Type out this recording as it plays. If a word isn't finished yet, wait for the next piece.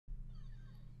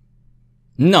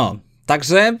No,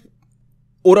 także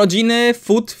urodziny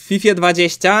FUT w FIFA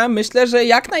 20 myślę, że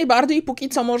jak najbardziej póki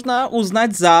co można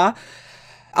uznać za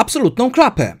absolutną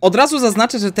klapę. Od razu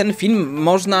zaznaczę, że ten film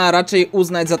można raczej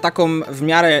uznać za taką w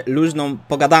miarę luźną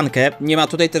pogadankę. Nie ma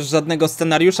tutaj też żadnego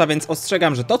scenariusza, więc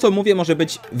ostrzegam, że to, co mówię, może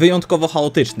być wyjątkowo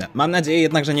chaotyczne. Mam nadzieję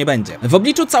jednak, że nie będzie. W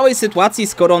obliczu całej sytuacji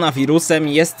z koronawirusem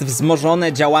jest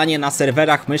wzmożone działanie na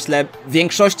serwerach, myślę,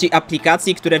 większości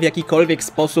aplikacji, które w jakikolwiek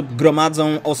sposób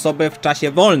gromadzą osoby w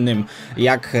czasie wolnym,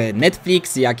 jak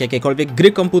Netflix, jak jakiekolwiek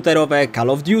gry komputerowe, Call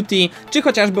of Duty, czy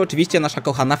chociażby oczywiście nasza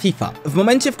kochana FIFA. W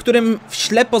momencie, w którym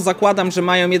ślepo zakładam, że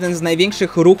mają jeden z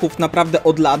największych ruchów naprawdę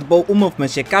od lat, bo umówmy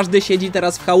się, każdy siedzi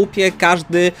teraz w chałupie,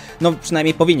 każdy, no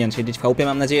przynajmniej powinien siedzieć w chałupie,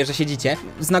 mam nadzieję, że siedzicie.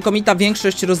 Znakomita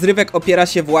większość rozrywek opiera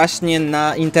się właśnie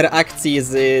na interakcji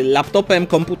z laptopem,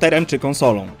 komputerem czy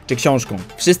konsolą, czy książką.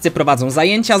 Wszyscy prowadzą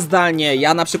zajęcia zdalnie,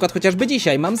 ja na przykład chociażby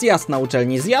dzisiaj mam zjazd na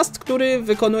uczelni, zjazd, który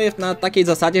wykonuję na takiej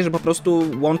zasadzie, że po prostu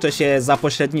łączę się za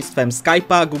pośrednictwem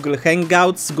Skype'a, Google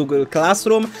Hangouts, Google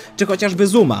Classroom, czy chociażby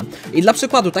Zooma. I dla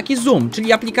przykładu taki Zoom,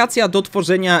 czyli aplikacja do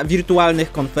tworzenia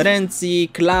wirtualnych konferencji,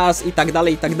 klas itd.,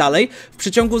 w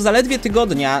przeciągu zaledwie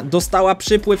tygodnia dostała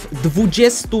przypływ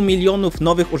 20 milionów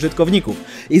nowych użytkowników.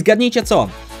 I zgadnijcie co?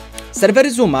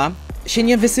 Serwery Zooma się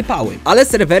nie wysypały, ale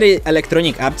serwery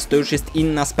Electronic Arts to już jest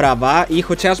inna sprawa i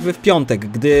chociażby w piątek,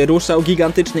 gdy ruszał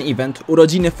gigantyczny event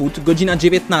Urodziny FUT, godzina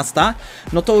 19,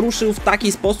 no to ruszył w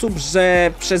taki sposób,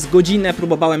 że przez godzinę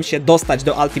próbowałem się dostać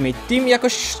do Ultimate Team.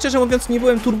 Jakoś szczerze mówiąc nie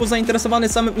byłem turbo zainteresowany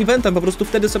samym eventem, po prostu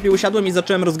wtedy sobie usiadłem i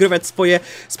zacząłem rozgrywać swoje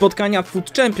spotkania w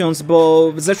FUT Champions,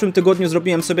 bo w zeszłym tygodniu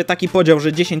zrobiłem sobie taki podział,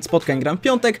 że 10 spotkań gram w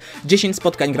piątek, 10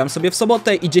 spotkań gram sobie w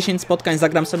sobotę i 10 spotkań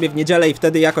zagram sobie w niedzielę i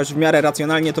wtedy jakoś w miarę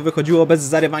racjonalnie to wychodziło bez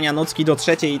zarywania nocki do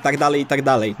trzeciej i tak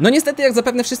dalej. No niestety, jak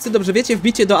zapewne wszyscy dobrze wiecie,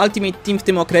 wbicie do Ultimate Team w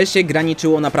tym okresie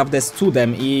graniczyło naprawdę z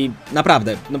cudem i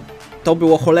naprawdę, no to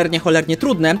było cholernie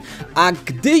trudne, a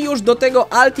gdy już do tego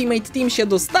Ultimate Team się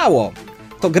dostało,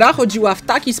 to gra chodziła w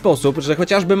taki sposób, że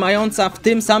chociażby mająca w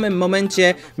tym samym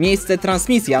momencie miejsce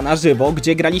transmisja na żywo,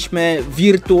 gdzie graliśmy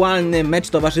wirtualny mecz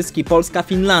towarzyski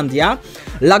Polska-Finlandia,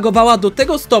 lagowała do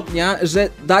tego stopnia, że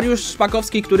Dariusz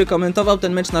Szpakowski, który komentował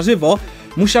ten mecz na żywo,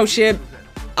 musiał się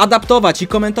adaptować i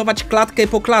komentować klatkę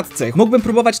po klatce. Mógłbym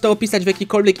próbować to opisać w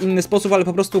jakikolwiek inny sposób, ale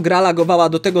po prostu gra lagowała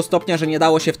do tego stopnia, że nie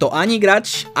dało się w to ani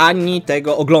grać, ani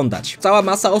tego oglądać. Cała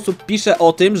masa osób pisze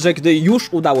o tym, że gdy już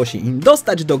udało się im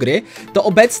dostać do gry, to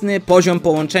obecny poziom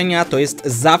połączenia to jest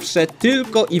zawsze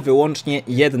tylko i wyłącznie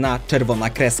jedna czerwona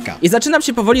kreska. I zaczynam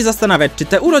się powoli zastanawiać, czy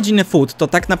te urodziny FUT to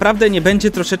tak naprawdę nie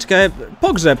będzie troszeczkę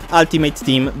pogrzeb Ultimate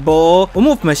Team, bo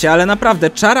umówmy się, ale naprawdę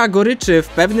czara goryczy w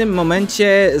pewnym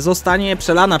momencie zostanie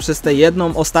przelana przez tę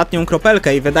jedną ostatnią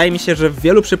kropelkę i wydaje mi się, że w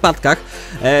wielu przypadkach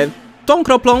tą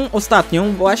kroplą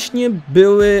ostatnią właśnie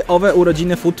były owe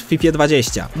urodziny FUT w FIFA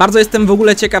 20. Bardzo jestem w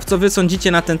ogóle ciekaw, co wy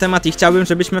sądzicie na ten temat i chciałbym,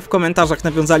 żebyśmy w komentarzach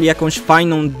nawiązali jakąś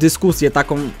fajną dyskusję,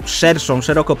 taką szerszą,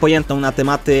 szeroko pojętą na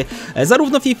tematy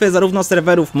zarówno FIFA, zarówno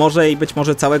serwerów, może i być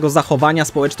może całego zachowania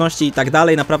społeczności i tak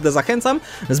dalej. Naprawdę zachęcam,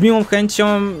 z miłą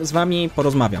chęcią z wami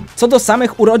porozmawiam. Co do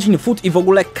samych urodzin FUT i w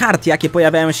ogóle kart, jakie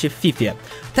pojawiają się w FIFA,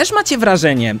 też macie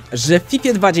wrażenie, że w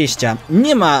FIFA 20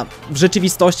 nie ma w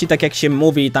rzeczywistości, tak jak się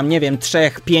mówi, tam nie wiem,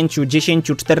 3, 5,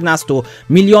 10, 14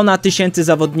 miliona tysięcy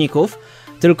zawodników,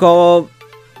 tylko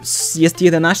jest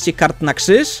 11 kart na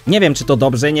krzyż? Nie wiem, czy to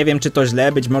dobrze, nie wiem, czy to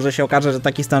źle, być może się okaże, że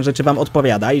taki stan rzeczy wam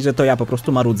odpowiada i że to ja po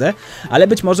prostu marudzę, ale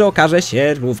być może okaże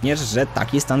się również, że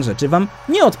taki stan rzeczy wam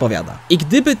nie odpowiada. I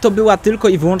gdyby to była tylko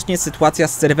i wyłącznie sytuacja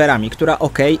z serwerami, która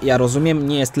okej, ja rozumiem,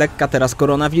 nie jest lekka, teraz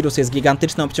koronawirus, jest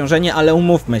gigantyczne obciążenie, ale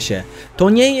umówmy się, to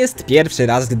nie jest pierwszy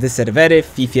raz, gdy serwery w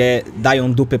FIFA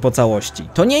dają dupy po całości.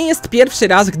 To nie jest pierwszy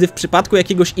raz, gdy w przypadku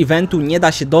jakiegoś eventu nie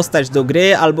da się dostać do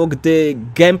gry, albo gdy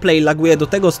gameplay laguje do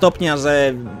tego stopnia,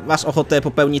 że masz ochotę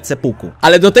popełnić seppuku.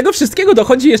 Ale do tego wszystkiego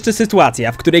dochodzi jeszcze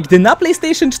sytuacja, w której gdy na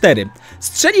PlayStation 4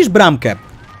 strzelisz bramkę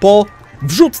po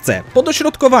wrzutce, po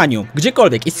dośrodkowaniu,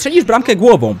 gdziekolwiek i strzelisz bramkę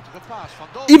głową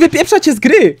i wypieprza cię z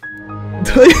gry,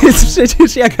 to jest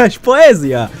przecież jakaś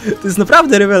poezja. To jest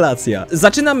naprawdę rewelacja.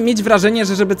 Zaczynam mieć wrażenie,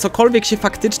 że żeby cokolwiek się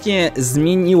faktycznie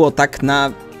zmieniło tak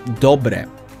na dobre,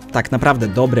 tak naprawdę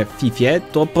dobre w FIFA,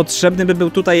 to potrzebny by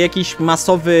był tutaj jakiś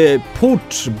masowy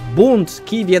pucz, bunt,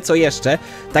 kij wie co jeszcze,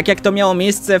 tak jak to miało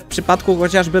miejsce w przypadku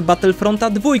chociażby Battlefronta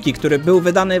 2, który był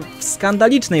wydany w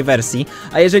skandalicznej wersji,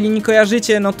 a jeżeli nie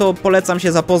kojarzycie, no to polecam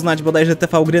się zapoznać, bodajże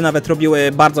TV Gry nawet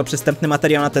robiły bardzo przystępny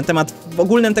materiał na ten temat. W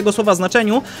ogólnym tego słowa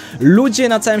znaczeniu ludzie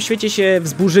na całym świecie się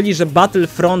wzburzyli, że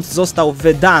Battlefront został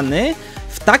wydany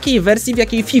w takiej wersji, w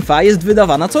jakiej FIFA jest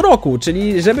wydawana co roku,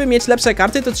 czyli żeby mieć lepsze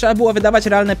karty, to trzeba było wydawać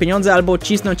realne pieniądze albo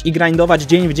cisnąć i grindować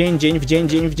dzień w dzień, dzień w dzień,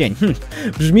 dzień w dzień.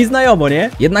 Brzmi znajomo, nie?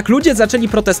 Jednak ludzie zaczęli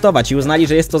protestować i uznali,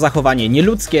 że jest to zachowanie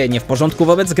nieludzkie, nie w porządku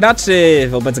wobec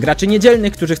graczy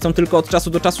niedzielnych, którzy chcą tylko od czasu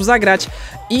do czasu zagrać,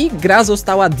 i gra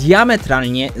została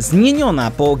diametralnie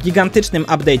zmieniona po gigantycznym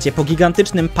update'cie, po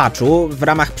gigantycznym patchu, w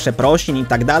ramach przeprosin i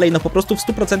tak dalej, no po prostu w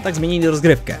 100% zmienili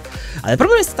rozgrywkę. Ale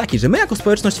problem jest taki, że my jako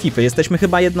społeczność FIFA jesteśmy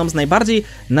chyba jedną z najbardziej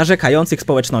narzekających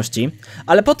społeczności,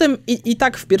 ale potem i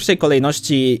tak w pierwszej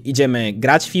kolejności idziemy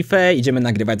grać w FIFA, idziemy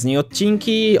nagrywać z niej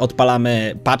odcinki,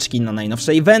 odpalamy paczki na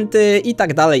najnowsze eventy i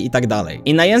tak dalej, i tak dalej.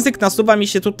 I na język nasuwa mi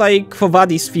się tutaj Quo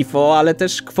Vadis FIFO, ale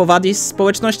też Quo Vadis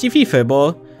społeczności FIFA,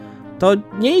 bo to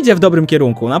nie idzie w dobrym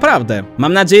kierunku, naprawdę.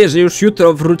 Mam nadzieję, że już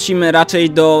jutro wrócimy raczej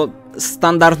do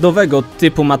standardowego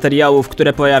typu materiałów,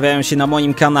 które pojawiają się na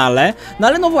moim kanale. No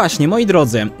ale no właśnie, moi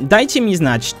drodzy, dajcie mi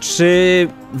znać, czy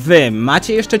wy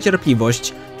macie jeszcze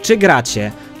cierpliwość, czy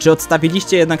gracie, czy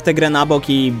odstawiliście jednak tę grę na bok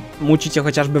i mucicie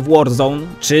chociażby w Warzone,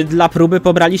 czy dla próby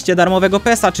pobraliście darmowego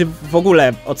PES-a, czy w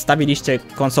ogóle odstawiliście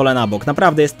konsolę na bok.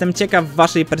 Naprawdę jestem ciekaw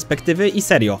waszej perspektywy i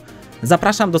serio,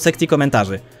 zapraszam do sekcji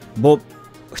komentarzy, bo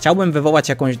chciałbym wywołać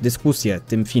jakąś dyskusję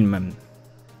tym filmem.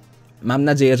 Mam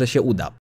nadzieję, że się uda.